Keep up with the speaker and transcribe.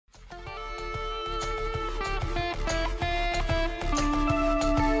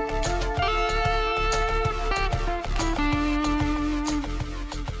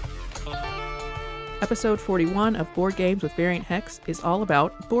episode 41 of Board Games with Variant Hex is all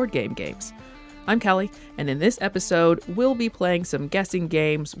about board games. I'm Kelly, and in this episode, we'll be playing some guessing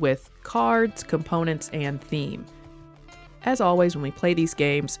games with cards, components, and theme. As always, when we play these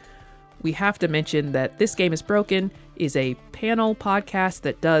games, we have to mention that This Game is Broken is a panel podcast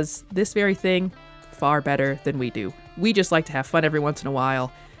that does this very thing far better than we do. We just like to have fun every once in a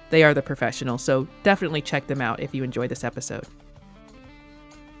while. They are the professionals, so definitely check them out if you enjoy this episode.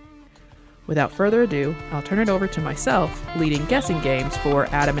 Without further ado, I'll turn it over to myself, leading guessing games for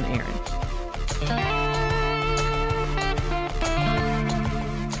Adam and Aaron.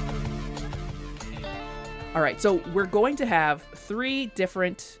 All right, so we're going to have 3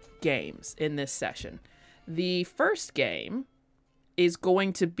 different games in this session. The first game is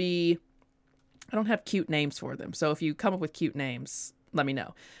going to be, I don't have cute names for them, so if you come up with cute names, let me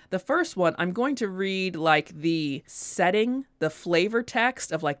know. The first one, I'm going to read like the setting, the flavor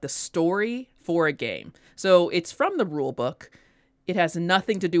text of like the story for a game. So it's from the rule book. It has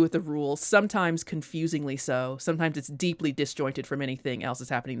nothing to do with the rules, sometimes confusingly so. Sometimes it's deeply disjointed from anything else that's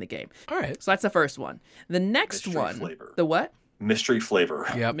happening in the game. All right. So that's the first one. The next Mystery one, flavor. the what? Mystery flavor.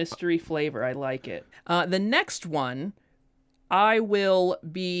 Yep. Mystery flavor. I like it. The next one, there's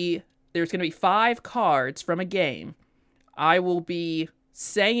going to be 5 cards from a game. I will be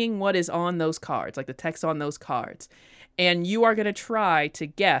saying what is on those cards, like the text on those cards. And you are going to try to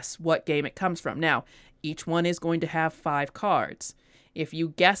guess what game it comes from. Now, each one is going to have 5 cards. If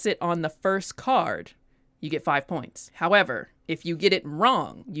you guess it on the first card, you get 5 points. However, if you get it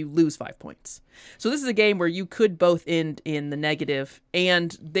wrong, you lose 5 points. So this is a game where you could both end in the negative,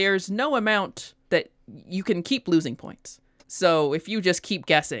 and there's no amount that you can keep losing points. So if you just keep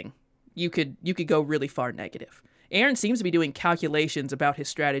guessing, you could go really far negative. Aaron seems to be doing calculations about his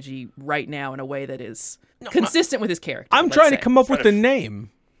strategy right now in a way that is consistent with his character. I'm trying to come up with a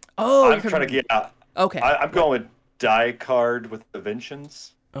name. Oh, I'm trying to get. Okay. I'm going with die card with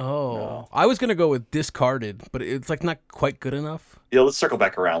inventions. Oh, No. I was gonna go with discarded, but it's like not quite good enough. Yeah, let's circle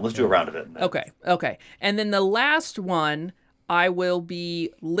back around. Let's do a round of it. Okay. And then the last one, I will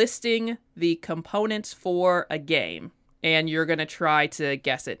be listing the components for a game, and you're going to try to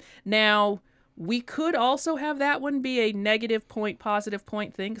guess it. Now, we could also have that one be a negative point, positive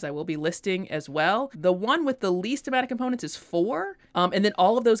point thing, because I will be listing as well. The one with the least amount of components is 4. And then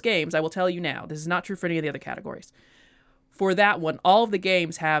all of those games, I will tell you now, this is not true for any of the other categories. For that one, all of the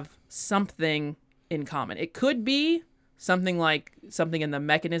games have something in common. It could be something in the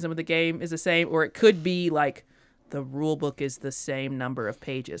mechanism of the game is the same, or it could be like the rule book is the same number of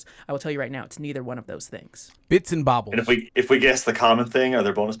pages. I will tell you right now, it's neither one of those things. Bits and bobbles. And if we guess the common thing, are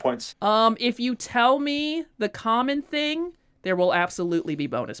there bonus points? If you tell me the common thing, there will absolutely be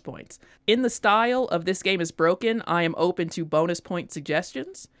bonus points. In the style of This Game is Broken, I am open to bonus point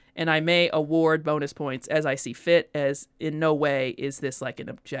suggestions, and I may award bonus points as I see fit, as in no way is this like an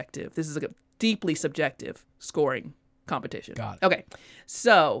objective. This is a deeply subjective scoring competition. Got it. Okay.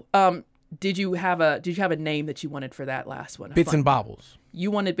 So, did you have a name that you wanted for that last one? Bits and bobbles.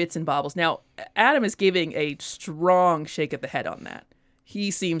 You wanted Bits and Bobbles. Now, Adam is giving a strong shake of the head on that. He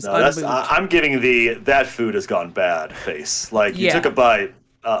seems unmoved. I'm getting that food has gone bad face. Like you took a bite.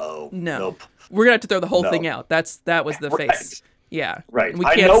 Uh-oh. No. Nope. We're going to have to throw the whole thing out. That was the Right. face. Yeah. Right. We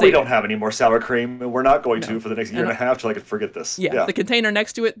I can't know we save don't it. have any more sour cream, and we're not going to for the next year and a half till I can forget this. Yeah. The container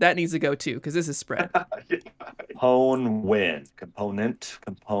next to it, that needs to go too, because this is spread. Component.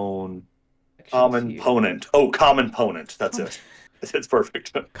 Common ponent. Oh, common ponent. That's it. It's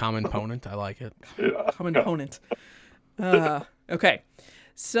perfect. Common ponent. I like it. Yeah. Common opponent. Okay.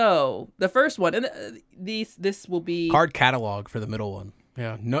 So the first one, and this will be Card catalog for the middle one.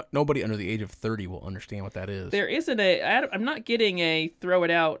 Yeah. Nobody under the age of 30 will understand what that is. There isn't I'm not getting a throw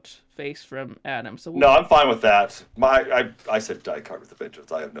it out face from Adam. So No, I'm fine with that. I said die card with the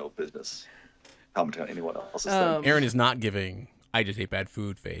vengeance. I have no business commenting on anyone else's thing. Aaron is not giving I just ate bad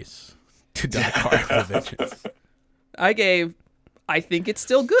food face to die card for the vengeance. I gave I think it's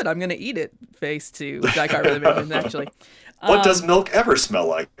still good. I'm gonna eat it face to die card with the vengeance, actually. What does milk ever smell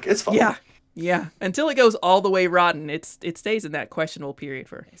like? It's fine. Yeah. Until it goes all the way rotten, it stays in that questionable period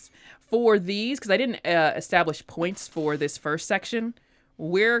for these, because I didn't establish points for this first section.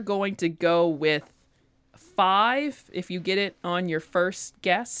 We're going to go with 5 if you get it on your first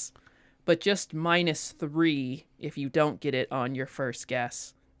guess, but just -3 if you don't get it on your first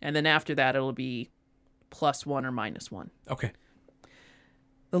guess. And then after that, it'll be +1 or -1. Okay.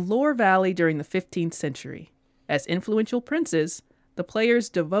 The Lore Valley during the 15th century. As influential princes, the players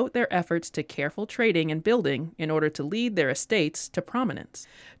devote their efforts to careful trading and building in order to lead their estates to prominence.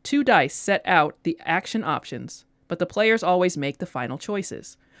 2 dice set out the action options, but the players always make the final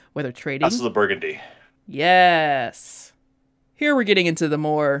choices. Whether trading... That's the Burgundy. Yes. Here we're getting into the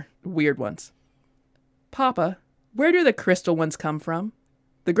more weird ones. Papa, where do the crystal ones come from?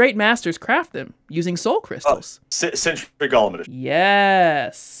 The great masters craft them using soul crystals. Century Golem Edition.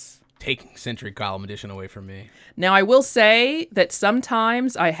 Yes. Taking Century Golem Edition away from me. Now, I will say that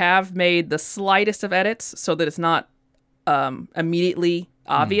sometimes I have made the slightest of edits so that it's not immediately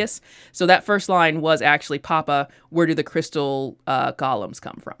obvious. So that first line was actually, Papa, where do the crystal golems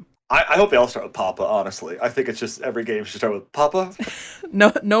come from? I hope they all start with Papa, honestly. I think it's just every game should start with Papa.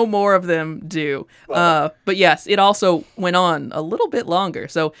 No more of them do. But yes, it also went on a little bit longer.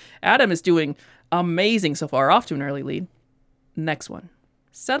 So Adam is doing amazing so far, off to an early lead. Next one.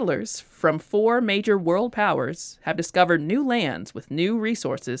 Settlers from 4 major world powers have discovered new lands with new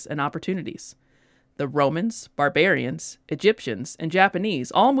resources and opportunities. The Romans, barbarians, Egyptians, and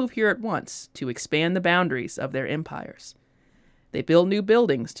Japanese all move here at once to expand the boundaries of their empires. They build new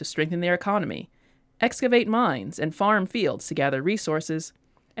buildings to strengthen their economy, excavate mines and farm fields to gather resources,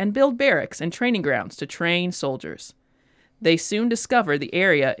 and build barracks and training grounds to train soldiers. They soon discover the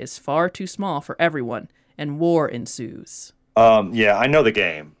area is far too small for everyone, and war ensues. Yeah, I know the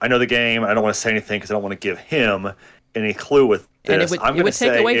game. I don't want to say anything because I don't want to give him any clue with this. And it would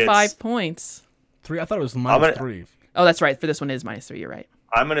take away 5 points. 3? I thought it was minus 3. Oh, that's right. For this one, it is -3. You're right.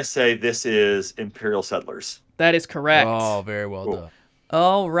 I'm going to say this is Imperial Settlers. That is correct. Oh, very well done.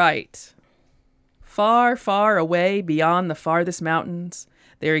 All right. Far, far away beyond the farthest mountains,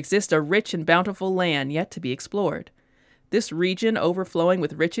 there exists a rich and bountiful land yet to be explored. This region, overflowing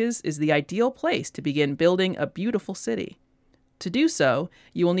with riches, is the ideal place to begin building a beautiful city. To do so,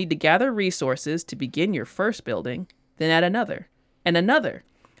 you will need to gather resources to begin your first building, then add another, and another,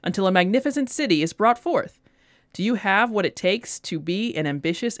 until a magnificent city is brought forth. Do you have what it takes to be an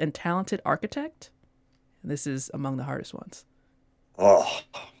ambitious and talented architect? This is among the hardest ones. Oh,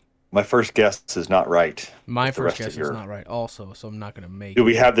 my first guess is not right. My first guess is not right also, so I'm not going to make Do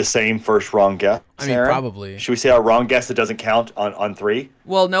we have the same first wrong guess, I mean, Aaron? probably. Should we say our wrong guess that doesn't count on 3?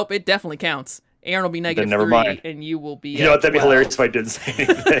 Well, nope, it definitely counts. Aaron will be negative never 3, mind. and you will be. You know what? That'd be 12. hilarious if I didn't say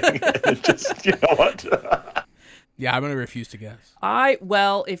anything. Just, you know what? Yeah, I'm going to refuse to guess.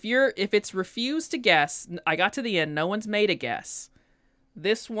 If it's refused to guess, I got to the end. No one's made a guess.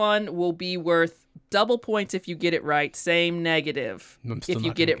 This one will be worth double points if you get it right. Same negative if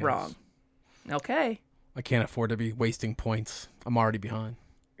you get it wrong. Okay. I can't afford to be wasting points. I'm already behind.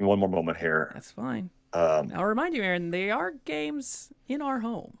 One more moment here. That's fine. I'll remind you, Aaron, they are games in our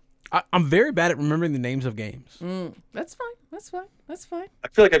home. I'm very bad at remembering the names of games. That's fine. I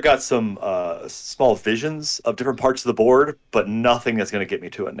feel like I've got some small visions of different parts of the board, but nothing that's going to get me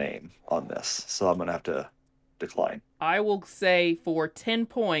to a name on this. So I'm going to have to decline. I will say for 10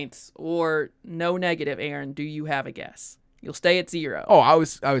 points or no negative, Aaron, do you have a guess? You'll stay at 0. Oh, I would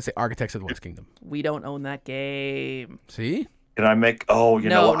say Architects of the West Kingdom. We don't own that game. See? Can I make? Oh, I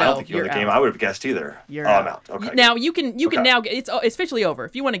don't think you own the game. Out. I would have guessed either. You're I'm out. out. Okay. Now you can now. It's officially over.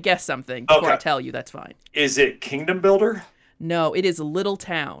 If you want to guess something before I tell you, that's fine. Is it Kingdom Builder? No, it is Little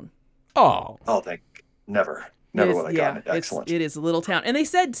Town. Oh, Never would I gotten it. Excellent. It is Little Town, and they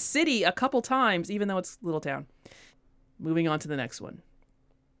said city a couple times, even though it's Little Town. Moving on to the next one.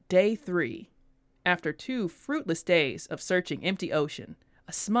 Day 3. After 2 fruitless days of searching empty ocean,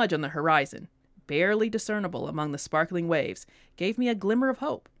 a smudge on the horizon, barely discernible among the sparkling waves, gave me a glimmer of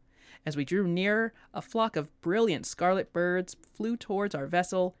hope. As we drew nearer, a flock of brilliant scarlet birds flew towards our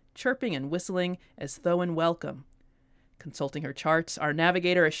vessel, chirping and whistling as though in welcome. Consulting her charts, our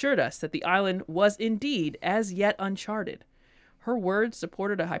navigator assured us that the island was indeed as yet uncharted. Her words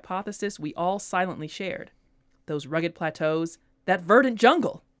supported a hypothesis we all silently shared. Those rugged plateaus, that verdant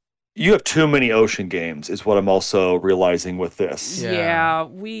jungle. You have too many ocean games, is what I'm also realizing with this. Yeah,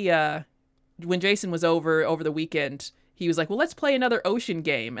 we when Jason was over the weekend, he was like, "Well, let's play another ocean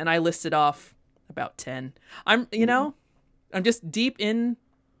game," and I listed off about 10. I'm just deep in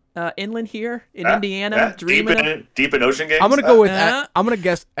inland here in Indiana, dreaming deep in ocean games. I'm gonna go with. I'm gonna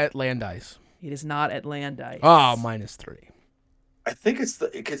guess Atlantis. It is not Atlantis. Oh, -3. I think it's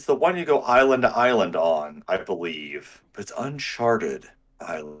the one you go island to island on, I believe, but it's uncharted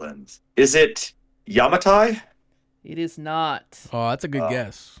islands. Is it Yamatai? It is not. Oh, that's a good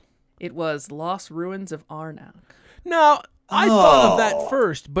guess. It was Lost Ruins of Arnak. Now, I thought of that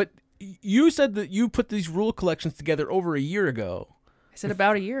first, but you said that you put these rule collections together over a year ago. I said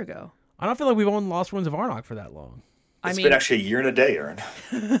about a year ago. I don't feel like we've owned Lost Ruins of Arnak for that long. It's been actually a year and a day, Aaron.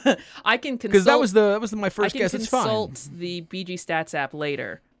 I can consult because that was my first guess. It's fine. I can consult the BG Stats app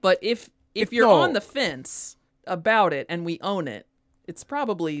later. But if you're on the fence about it and we own it, It's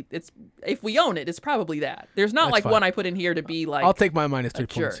probably if we own it, it's probably that. There's not That's like fine. one I put in here to be like I'll take my minus 3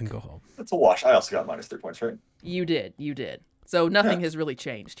 points jerk. and go home. That's a wash. I also got minus 3 points, right? You did. So nothing has really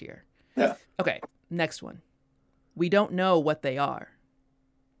changed here. Yeah. Okay, next one. We don't know what they are.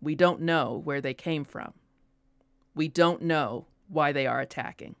 We don't know where they came from. We don't know why they are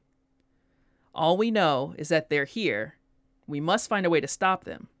attacking. All we know is that they're here. We must find a way to stop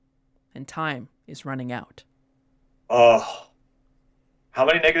them. And time is running out. Oh. How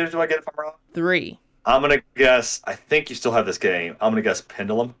many negatives do I get if I'm wrong? 3. I'm going to guess, I think you still have this game. I'm going to guess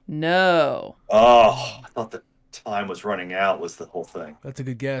Pendulum. No. Oh, I thought the time was running out was the whole thing. That's a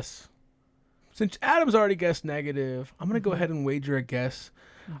good guess. Since Adam's already guessed negative, I'm going to go ahead and wager a guess.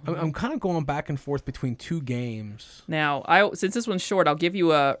 I'm kind of going back and forth between 2 games. Now, since this one's short, I'll give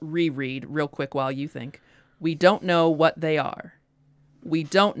you a reread real quick while you think. We don't know what they are. We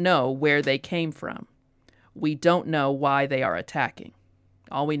don't know where they came from. We don't know why they are attacking.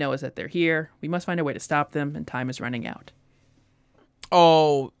 All we know is that they're here. We must find a way to stop them, and time is running out.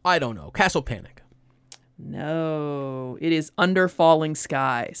 Oh, I don't know. Castle Panic. No, it is Under Falling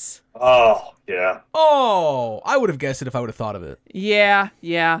Skies. Oh, yeah. Oh, I would have guessed it if I would have thought of it. Yeah.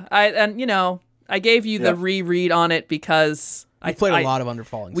 I gave you the reread on it because I played a lot of Under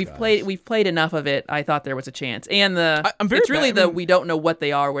Falling Skies. We've played enough of it. I thought there was a chance, and I'm very it's really bad. I mean, we don't know what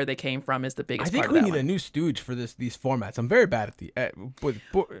they are, where they came from is the biggest. I think part we of need that a one. new stooge for these formats. I'm very bad at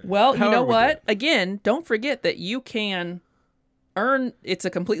Well, you however know we do what? it. Again, don't forget that you can earn. It's a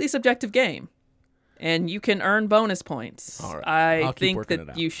completely subjective game, and you can earn bonus points. All right. I I'll keep think working it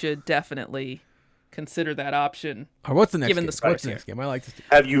that out. you should definitely consider that option. All right, what's the next Given game? the scores What's the here. next game? I like this.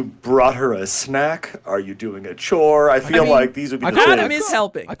 Have you brought her a snack? Are you doing a chore? I feel mean, like these would be the Adam things. is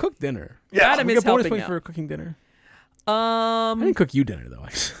helping. I cooked dinner. Yeah. Adam We is get bonus helping points out. for cooking dinner. I didn't cook you dinner though.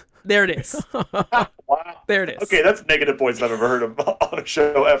 There it is. Wow. There it is. Okay, that's negative points I've ever heard of on a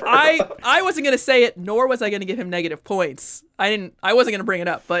show ever. I wasn't gonna say it, nor was I gonna give him negative points. I wasn't gonna bring it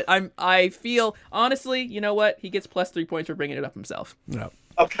up, but I feel honestly, you know what? He gets plus 3 points for bringing it up himself. No.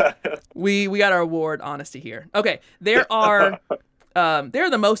 Okay. We got our award honesty here. Okay, there are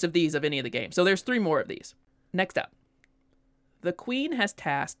the most of these of any of the games. So there's 3 more of these. Next up. The Queen has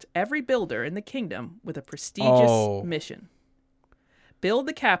tasked every builder in the kingdom with a prestigious mission. Build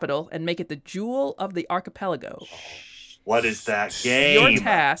the capital and make it the jewel of the archipelago. What is that game? Your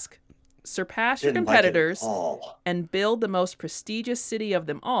task, surpass your Didn't like it at competitors all. and build the most prestigious city of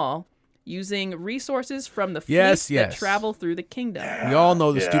them all using resources from the fleet Yes, that yes. travel through the kingdom. We all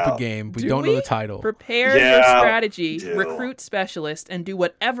know the Yeah. stupid game. We Do don't know we? the title. Prepare your Yeah, strategy, we do. recruit specialists, and do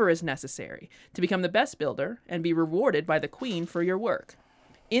whatever is necessary to become the best builder and be rewarded by the Queen for your work.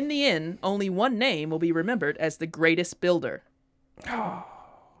 In the end, only one name will be remembered as the greatest builder.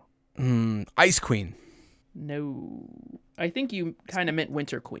 Ice Queen. No. I think you kind of meant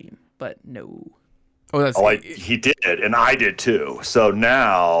Winter Queen, but no. Oh, that's He did, and I did too. So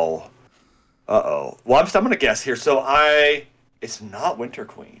now, well, I'm going to guess here. So it's not Winter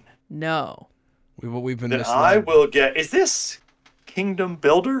Queen. No, we've been Then misled. I will get. Is this Kingdom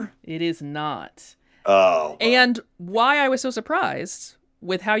Builder? it is not. Oh, And why I was so surprised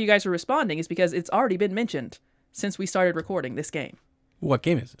with how you guys were responding is because it's already been mentioned since we started recording this game. What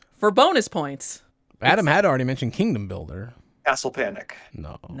game is it? For bonus points, Adam had already mentioned Kingdom Builder. Castle Panic.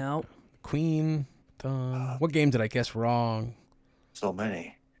 No. no. Queen. Done. What game did I guess wrong? So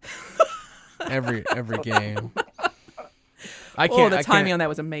many. Every game. I Oh, can't. the I timing can't, on that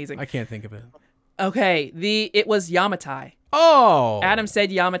was amazing. I can't think of it. Okay, it was Yamatai. Oh. Adam said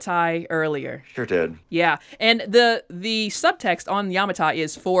Yamatai earlier. Sure did. Yeah, and the subtext on Yamatai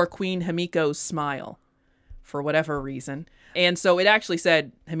is for Queen Himiko's smile, for whatever reason. And so it actually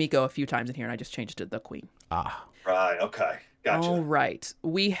said Himiko a few times in here, and I just changed it to the Queen. Ah. Right. Okay. Gotcha. All right.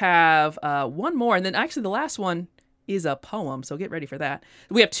 We have one more, and then actually the last one is a poem, so get ready for that.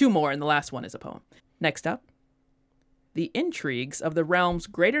 We have 2 more, and the last one is a poem. Next up. The intrigues of the realm's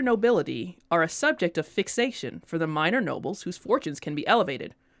greater nobility are a subject of fixation for the minor nobles whose fortunes can be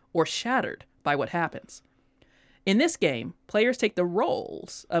elevated or shattered by what happens. In this game, players take the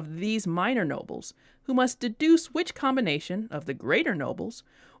roles of these minor nobles who must deduce which combination of the greater nobles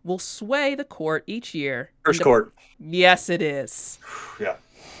will sway the court each year. First court. Yes, it is. Yeah.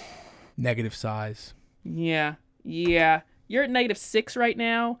 Negative size. Yeah. You're at -6 right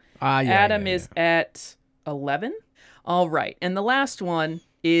now. Yeah, Adam yeah, is at 11. All right. And the last one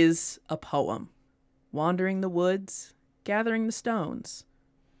is a poem. Wandering the woods, gathering the stones,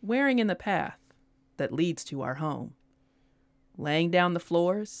 wearing in the path that leads to our home. Laying down the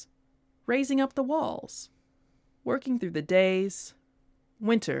floors, raising up the walls, working through the days,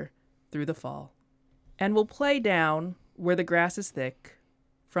 winter through the fall. And we'll play down where the grass is thick,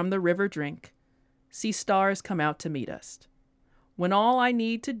 from the river drink, see stars come out to meet us. When all I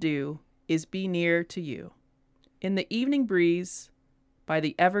need to do is be near to you. In the evening breeze, by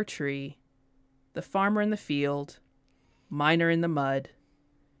the ever tree, the farmer in the field, miner in the mud,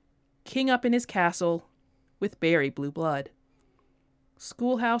 king up in his castle with berry blue blood,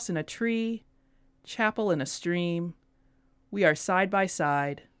 schoolhouse in a tree, chapel in a stream, we are side by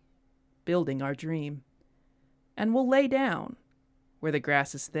side, building our dream. And we'll lay down where the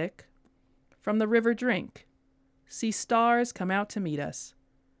grass is thick, from the river drink, see stars come out to meet us,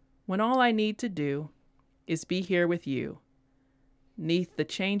 when all I need to do is be here with you, neath the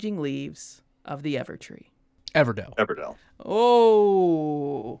changing leaves of the Evertree. Everdell.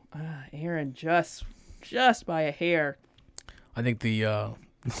 Oh, Aaron, just by a hair. I think the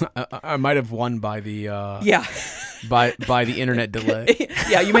I might have won by the Yeah. by the internet delay.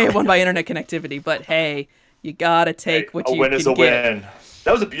 Yeah, you may have won by internet connectivity, but hey, you gotta take what you win can is a get. win.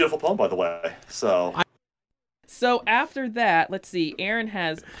 That was a beautiful poem, by the way. So after that, let's see. Aaron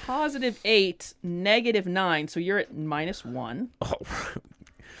has +8, -9, so you're at -1. Oh,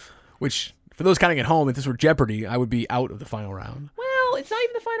 which, for those counting at home, if this were Jeopardy, I would be out of the final round. Well, it's not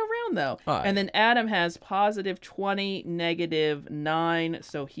even the final round, though. All right. And then Adam has +20, -9,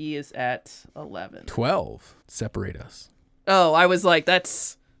 so he is at 11. 12 separate us. Oh, I was like, I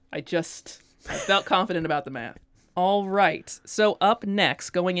felt confident about the math. All right. So up next,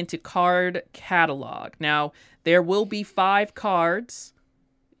 going into card catalog. Now, there will be 5 cards.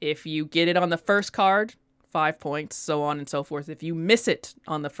 If you get it on the first card, 5 points, so on and so forth. If you miss it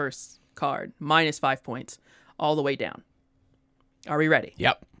on the first card, -5 points, all the way down. Are we ready?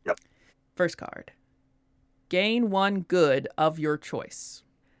 Yep. First card. Gain 1 good of your choice.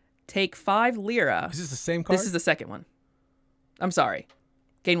 Take 5 lira. Is this the same card? This is the second one. I'm sorry.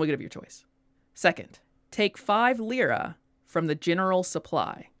 Gain 1 good of your choice. Second. Take 5 lira from the general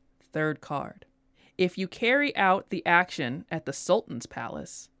supply. Third card. If you carry out the action at the Sultan's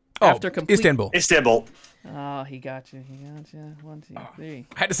palace after complete... Istanbul. Oh, he got you. 1, 2, 3.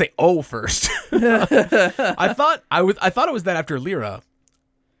 I had to say O first. I thought it was that after Lira,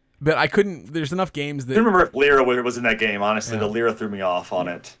 but I couldn't. There's enough games that I remember if Lyra was in that game. Honestly, the Lyra threw me off on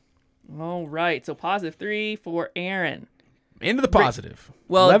it. All right. So +3 for Aaron. into the positive.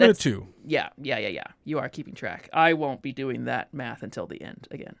 Well, 11-2. Yeah. You are keeping track. I won't be doing that math until the end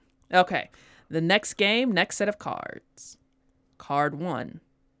again. Okay. The next game, next set of cards. Card 1.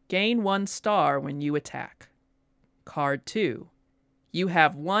 Gain 1 star when you attack. Card 2. You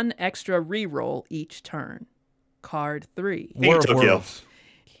have 1 extra reroll each turn. Card 3. War of Tokyo. Worlds.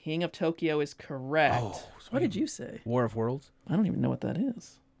 King of Tokyo is correct. Oh, what did you say? War of Worlds. I don't even know what that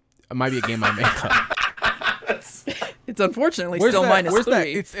is. It might be a game I made up. It's unfortunately still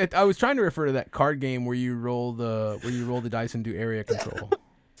 -3. I was trying to refer to that card game where you roll the dice and do area control.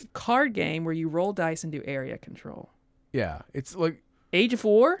 Card game where you roll dice and do area control. Yeah, it's like Age of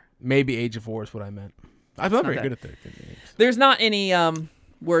War? maybe Age of War is what I meant. I'm not very that. good at the names. There's not any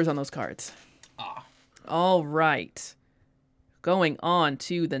words on those cards. All right. Going on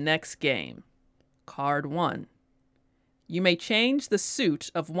to the next game. Card 1. You may change the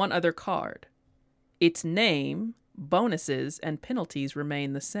suit of one other card. Its name, bonuses, and penalties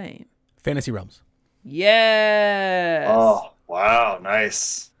remain the same. Fantasy Realms. Yes. Oh, wow.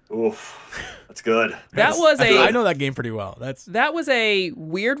 Nice. Oof. That's good. I know that game pretty well. That was a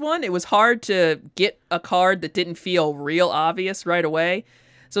weird one. It was hard to get a card that didn't feel real obvious right away.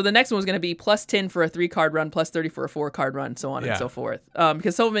 So the next one was going to be +10 for a 3-card run, +30 for a 4-card run, so on and so forth.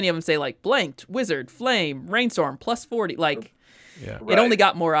 Because so many of them say like blanked, wizard, flame, rainstorm, +40. Like, it only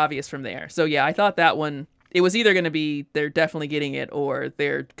got more obvious from there. So yeah, I thought that one, it was either going to be they're definitely getting it or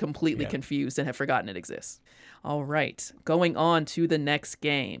they're completely confused and have forgotten it exists. All right, going on to the next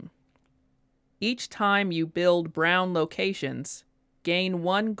game. Each time you build brown locations, gain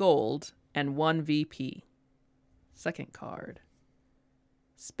 1 gold and 1 VP. Second card.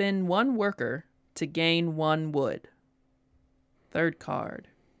 Spend 1 worker to gain 1 wood. Third card.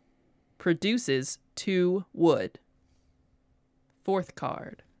 Produces 2 wood. Fourth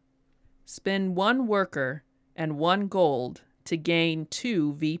card. Spend 1 worker and 1 gold to gain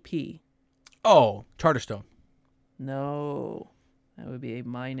 2 VP. Oh, Charterstone. No, that would be a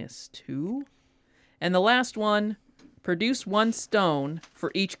 -2. And the last one, produce 1 stone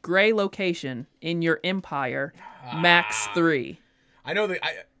for each gray location in your empire, max 3. I know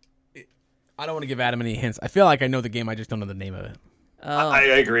I don't want to give Adam any hints. I feel like I know the game. I just don't know the name of it. I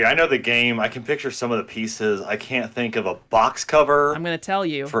agree. I know the game. I can picture some of the pieces. I can't think of a box cover. I'm going to tell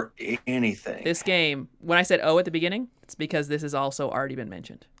you. For anything. This game, when I said "oh" at the beginning, it's because this has also already been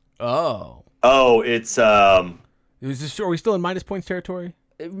mentioned. Oh. Oh, it's Are we still in minus points territory?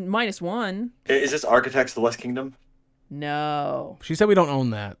 -1. Is this Architects of the West Kingdom? No. She said we don't own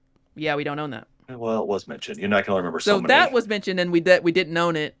that. Yeah, we don't own that. Well, it was mentioned. You know, I can only remember so So many. that was mentioned, and we didn't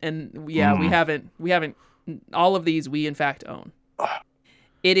own it, and yeah, we haven't. All of these we in fact own.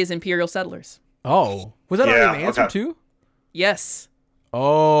 It is Imperial Settlers. Oh, was that already an answer too? Yes.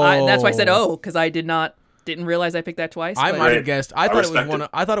 Oh, That's why I said because I didn't realize I picked that twice. I but might have guessed. I thought respect it.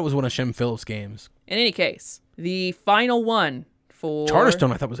 I thought it was one of Shem Phillips' games. In any case, the final one for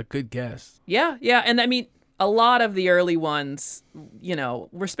Charterstone, I thought was a good guess. Yeah, and I mean, a lot of the early ones,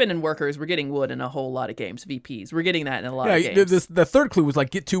 we're spinning workers, we're getting wood in a whole lot of games. VPs, we're getting that in a lot of games. The third clue was like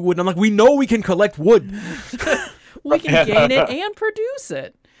get 2 wood, and I'm like, we know we can collect wood. We can gain it and produce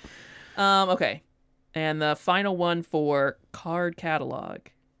it. Okay. And the final one for card catalog,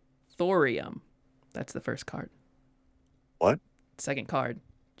 Thorium. That's the first card. What? Second card,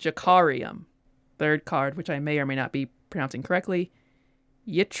 Jacarium. Third card, which I may or may not be pronouncing correctly,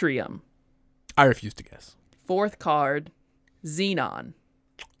 Yttrium. I refuse to guess. Fourth card, Xenon.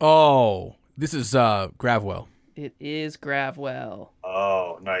 Oh, this is Gravwell. It is Gravwell.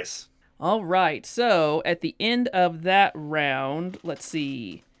 Oh, nice. All right, so at the end of that round, let's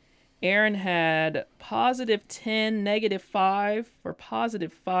see. Aaron had +10, -5 for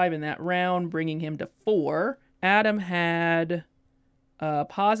 +5 in that round, bringing him to 4. Adam had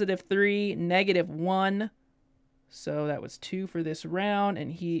 +3, -1. So that was 2 for this round,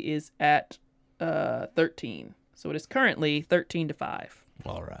 and he is at 13. So it is currently 13-5.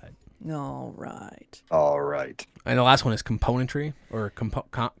 All right. All right. All right. And the last one is componentry or common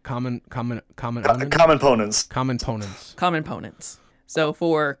Common ponents. Common ponents. Common ponents. So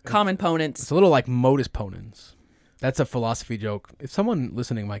for common ponents, It's a little like modus ponens. That's a philosophy joke. If someone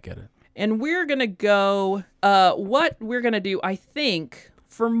listening might get it. and we're going to go, what we're going to do, I think,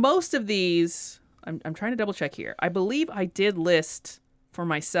 for most of these, I'm trying to double check here. I believe I did list for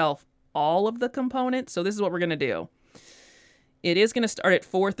myself all of the components. So this is what we're going to do. It is going to start at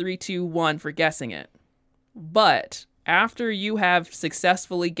 4, 3, 2, 1 for guessing it. But after you have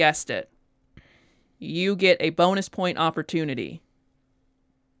successfully guessed it, you get a bonus point opportunity.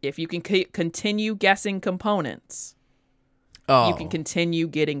 If you can continue guessing components, you can continue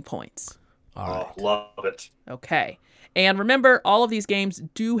getting points. All right. Oh, love it. Okay. And remember, all of these games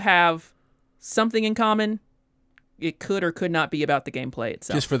do have something in common. It could or could not be about the gameplay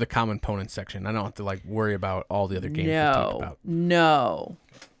itself. Just for the common ponent section. I don't have to worry about all the other games we talked about. No.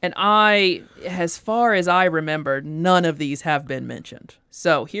 And as far as I remember, none of these have been mentioned.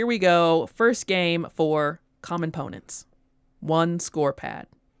 So here we go. First game for common ponents. 1 score pad.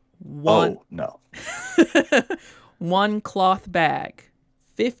 Oh, no. 1 cloth bag.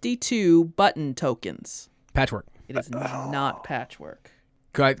 52 button tokens. Patchwork. It is not patchwork.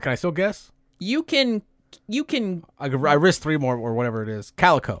 Can I still guess? You can. I risk 3 more or whatever it is.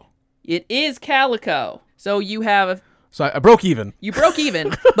 Calico. It is Calico. So you have. So I broke even. You broke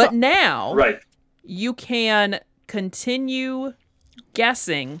even, but now Right. you can continue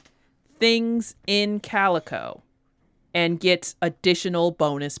guessing things in Calico and get additional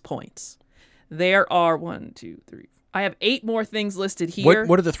bonus points. There are 1, 2, 3. I have 8 more things listed here.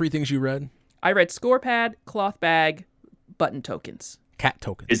 What are the 3 things you read? I read score pad, cloth bag, button tokens. Cat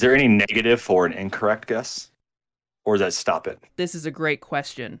token. Is there any negative for an incorrect guess? Or does that stop it? This is a great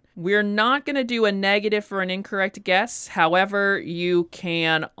question. We're not going to do a negative for an incorrect guess. However, you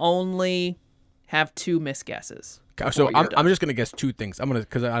can only have 2 misguesses. So before you're done. I'm just gonna guess 2 things.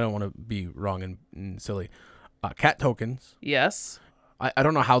 Because I don't want to be wrong and silly. Cat tokens. Yes. I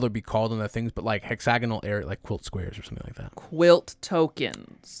don't know how they'll be called in the things, but like hexagonal area, like quilt squares or something like that. Quilt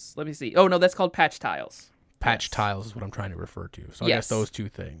tokens. Let me see. Oh, no, that's called patch tiles. Patch Yes. tiles is what I'm trying to refer to. So I Yes. guess those 2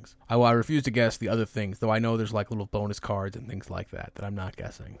 things. I refuse to guess the other things, though I know there's like little bonus cards and things like that I'm not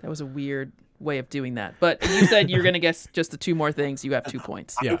guessing. That was a weird way of doing that. But you said you're going to guess just the 2 more things. You have 2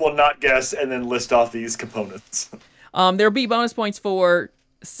 points. Yeah. I will not guess and then list off these components. There'll be bonus points for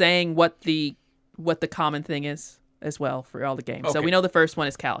saying what the common thing is as well for all the games. So Okay. we know the first one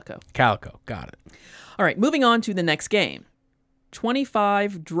is Calico. Calico. Got it. All right, moving on to the next game.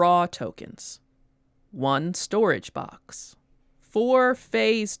 25 draw tokens. 1 storage box. 4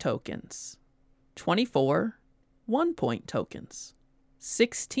 phase tokens. 24 1-point tokens.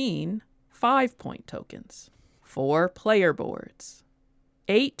 16 5-point tokens. 4 player boards.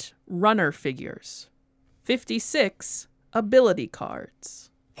 8 runner figures. 56 ability cards.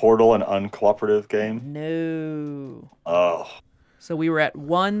 Portal and uncooperative game. No. Oh. So we were at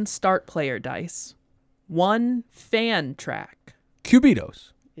 1 start player dice. 1 fan track.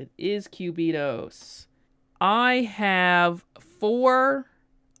 Cubitos. It is Cubitos. I have 4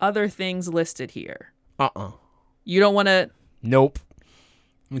 other things listed here. You don't want to. Nope.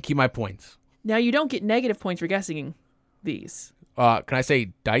 I'm gonna keep my points. Now you don't get negative points for guessing these. Can I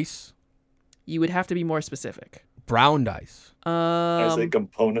say dice? You would have to be more specific. Brown dice. I say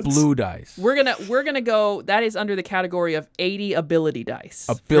components. Blue dice. We're gonna go. That is under the category of 80 ability dice.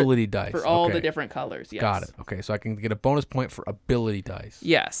 Ability dice. For all Okay. the different colors. Yes. Got it. Okay, so I can get a bonus point for ability dice.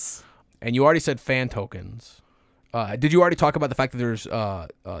 Yes. And you already said fan tokens. Did you already talk about the fact that there's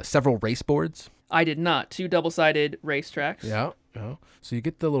several race boards? I did not. 2 double-sided racetracks. Yeah. So you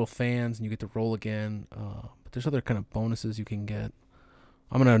get the little fans and you get to roll again. But there's other kind of bonuses you can get.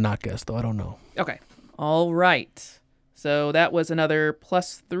 I'm going to not guess, though. I don't know. Okay. All right. So that was another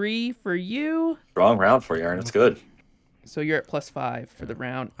 +3 for you. Strong round for you, Aaron. It's good. So you're at +5 for the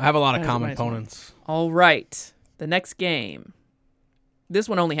round. I have a lot of Minus common one. components. All right. The next game. This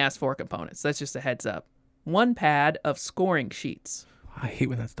one only has 4 components. That's just a heads up. 1 pad of scoring sheets. I hate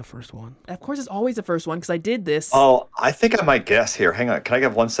when that's the first one. Of course, it's always the first one because I did this. Oh, I think I might guess here. Hang on. Can I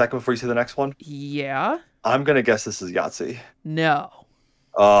get 1 second before you see the next one? Yeah. I'm going to guess this is Yahtzee. No.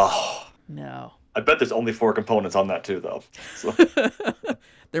 Oh, No. I bet there's only 4 components on that too, though. So,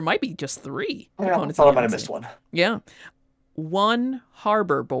 There might be just 3 I components. thought I in might have Yahtzee. missed one. Yeah. 1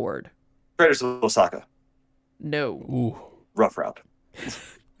 harbor board. Traders of Osaka. No. Ooh. Rough round.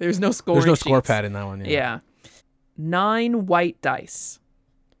 There's no scoring There's no score sheets. pad in that one. Yeah. 9 white dice.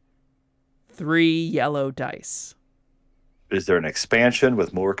 3 yellow dice. Is there an expansion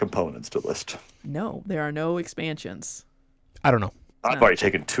with more components to list? No, there are no expansions. I don't know. I've No. already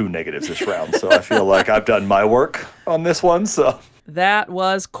taken 2 negatives this round, so I feel like I've done my work on this one. So That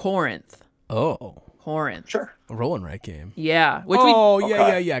was Corinth. Oh. Corinth. sure. A rolling right game. Yeah. Which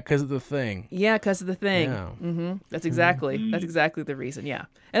Okay. yeah, because of the thing. Yeah, because of the thing. Yeah. Mm-hmm. That's exactly the reason. Yeah,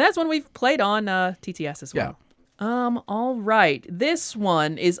 and that's one we've played on TTS as well. All right. This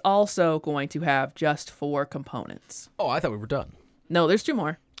one is also going to have just 4 components. Oh, I thought we were done. No, there's 2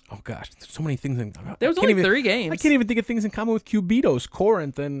 more. Oh gosh, there's so many things in. There was I can't only even- 3 games. I can't even think of things in common with Cubitos,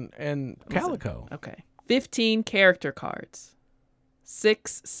 Corinth, and Calico. Okay. 15 character cards.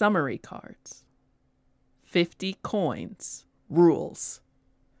 6 summary cards. 50 coins. Rules.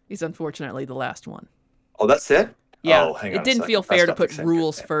 Is unfortunately the last one. Oh, that's it? Yeah. Oh, hang on it a didn't second. feel That's fair to not the put same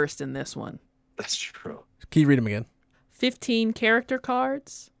rules game. first in this one. That's true. Can you read them again? 15 character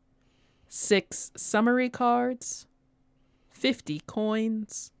cards. 6 summary cards. 50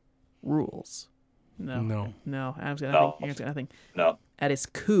 coins. Rules. No. I was No. gonna nothing. No. That is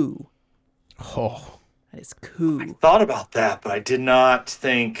coup. Oh, That is coup. Thought about that, but I did not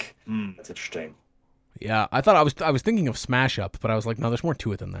think. That's interesting. yeah. I was thinking of Smash Up, but I was like, no, there's more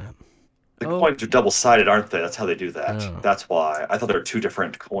to it than that. The Oh. coins are double-sided, aren't they? That's how they do that. Oh. That's why. I thought there were 2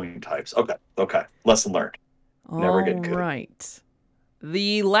 different coin types. Okay. Lesson learned. Never get good. All right.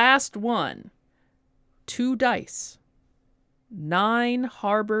 The last one. 2 dice. 9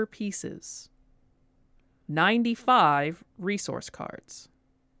 harbor pieces. 95 resource cards.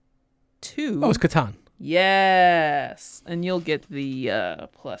 2. Oh, it's Catan. Yes. And you'll get the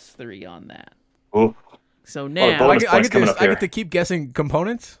 +3 on that. Oh, So Oh, now, bonus points coming up I here. get to keep guessing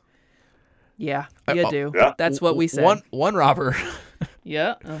components. yeah, you do. yeah. That's what we said. One robber.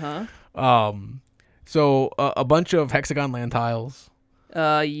 Yeah, uh-huh. So a bunch of hexagon land tiles.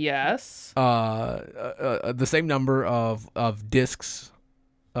 Yes. The same number of discs.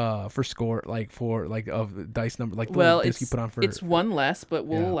 For score, of dice number, like the Well, little disc you put on for. it's 1 less, but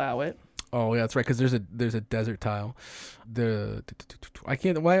we'll Yeah. allow it. Oh yeah, that's right. Because there's a desert tile. I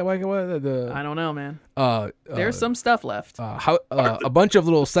can't. Why the I don't know, man. some There's some stuff left. a bunch of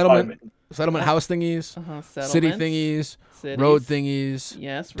little settlement house thingies, Uh-huh. city Settlements, thingies, cities. road thingies,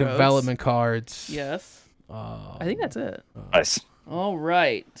 Yes. Roads. development cards. Yes. I think that's it. nice. All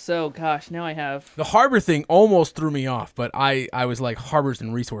right. So, gosh, now I have. The harbor thing almost threw me off, but I was like harbors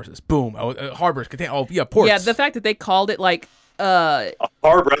and resources. Boom. Harbors contain. Oh yeah, ports. Yeah, the fact that they called it like. A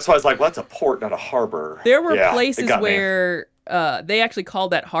harbor. That's why I was like, well, that's a port, not a harbor. There were Yeah, it places got me. where they actually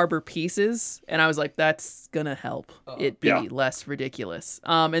called that harbor pieces, and I was like, that's gonna help it be Yeah. less ridiculous.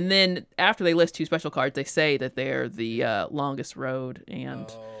 And then after they list 2 special cards, they say that they're the longest road, and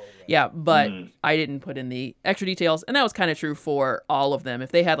yeah, but I didn't put in the extra details, and that was kind of true for all of them.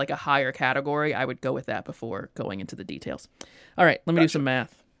 If they had like a higher category, I would go with that before going into the details. All right, let me do some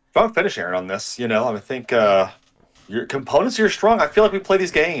math. If I'm finishing Aaron on this, I think your components are strong. I feel like we play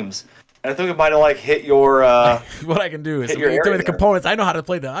these games, and I think we might have like hit your. what I can do is Hit when your you tell me area the there. components. I know how to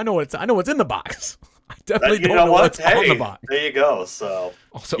play them. I know what's in the box. I definitely you don't know know what? what's on the Hey, box. there you go. So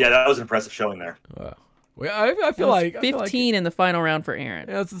Also, yeah, that was an impressive showing there. Well, I It feel was like 15 in the final round for Aaron.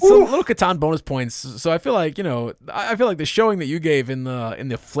 Yeah, it's some little Catan bonus points. So I feel like I feel like the showing that you gave in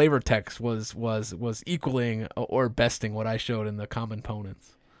the flavor text was equaling or besting what I showed in the common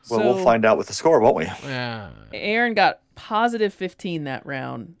components. Well, So- we'll find out with the score, won't we? Yeah. Aaron got positive 15 that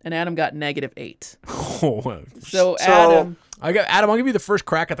round, and Adam got negative 8. So So Adam, Adam, I'll give you the first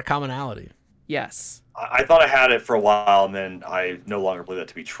crack at the commonality. yes. I thought I had it for a while, and then I no longer believe that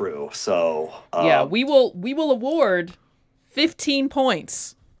to be true. So Yeah, we will award 15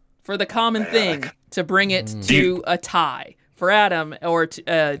 points for the common thing to bring it to a tie for Adam, or to,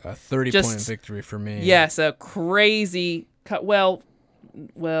 A 30-point Just- victory for me. yes, a crazy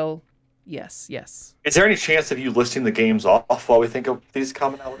well, yes. Is there any chance of you listing the games off while we think of these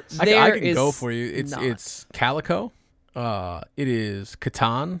commonalities? I There can go is for you. not. It's Calico. It is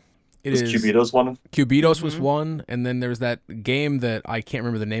Catan. It Is is Cubitos one? Cubitos was one, and then there's that game that I can't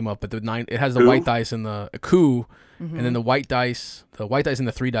remember the name of, but it has the Coup? white dice and the coup, and then the white dice and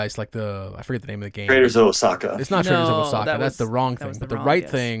the 3 dice, like I forget the name of the game. Traders of Osaka. It's not Traders of No, Osaka. that That's the was- wrong that thing. was But the the wrong right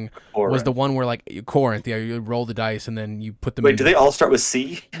guess. thing Corinth. was the one where like Corinth. Yeah, you roll the dice and then you put them. Wait, in do they all start with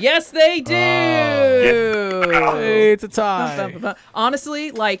C? Yes, they do. Hey, it's a tie.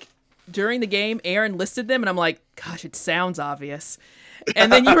 Honestly, like during the game, Aaron listed them, and I'm like, gosh, it sounds obvious.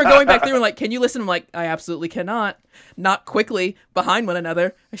 And then you were going back through and like, can you listen? I'm like, I absolutely cannot. Not quickly behind one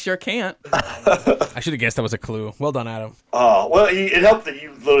another. I sure can't. I should have guessed that was a clue. Well done, Adam. Oh, well, it helped that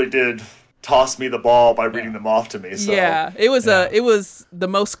you literally did toss me the ball by reading them off to me. So. Yeah, it was the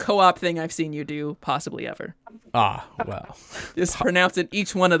most co-op thing I've seen you do possibly ever. Ah, well. Just pronouncing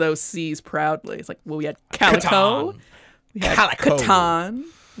each one of those C's proudly. It's like, well, we had Calico, Catan. we had Calico. Catan,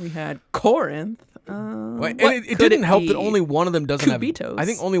 we had Corinth. Wait, what and it could didn't help that be? only one of them doesn't Cubitos. have. I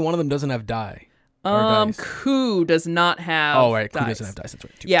think only one of them doesn't have die. or dice. Coup does not have. Oh, right. Coup dice. doesn't have dice. That's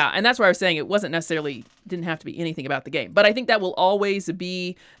right. Yeah, and that's why I was saying it wasn't necessarily didn't have to be anything about the game, but I think that will always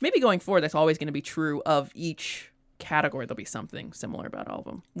be maybe going forward. That's always going to be true of each category. There'll be something similar about all of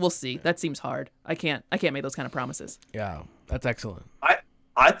them. We'll see. That seems hard. I can't make those kind of promises. Yeah, that's excellent.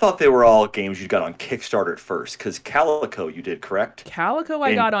 I thought they were all games you got on Kickstarter at first, because Calico you did, correct? Calico I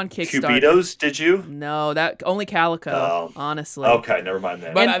And got on Kickstarter. Cubitos, did you? No, that only Calico. Oh. Honestly. Okay, never mind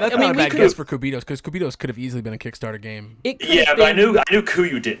that. But And- that's I not mean, a we bad could've- guess for Cubitos, because Cubitos could have easily been a Kickstarter game. It could Yeah, have but I been- knew Coup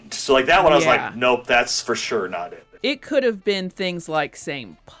you didn't. So like that one, I was Yeah. like, nope, that's for sure not it. It could have been things like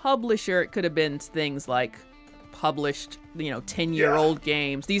same publisher. It could have been things like published, 10-year-old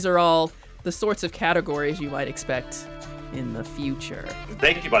games. These are all the sorts of categories you might expect in the future.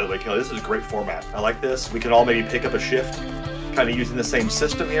 Thank you, by the way, Kelly. This is a great format. I like this. We can all maybe pick up a shift, kind of using the same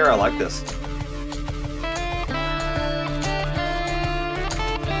system here. I like this.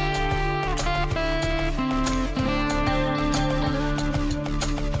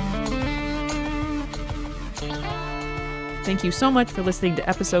 Thank you so much for listening to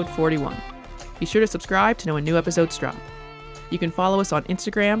episode 41. Be sure to subscribe to know when new episodes drop. You can follow us on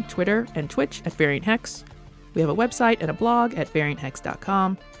Instagram, Twitter, and Twitch at Variant Hex. We have a website and a blog at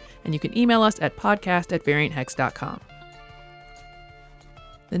varianthex.com, and you can email us at podcast@varianthex.com.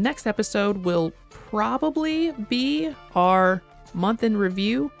 The next episode will probably be our month in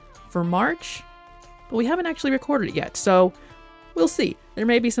review for March, but we haven't actually recorded it yet, so we'll see. There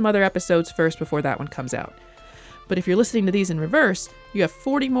may be some other episodes first before that one comes out. But if you're listening to these in reverse, you have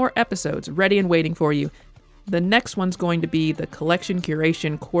 40 more episodes ready and waiting for you. The next one's going to be the Collection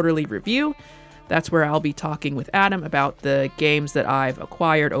Curation Quarterly Review. That's where I'll be talking with Adam about the games that I've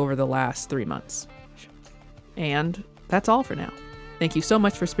acquired over the last 3 months. And that's all for now. Thank you so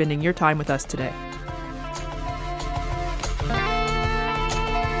much for spending your time with us today.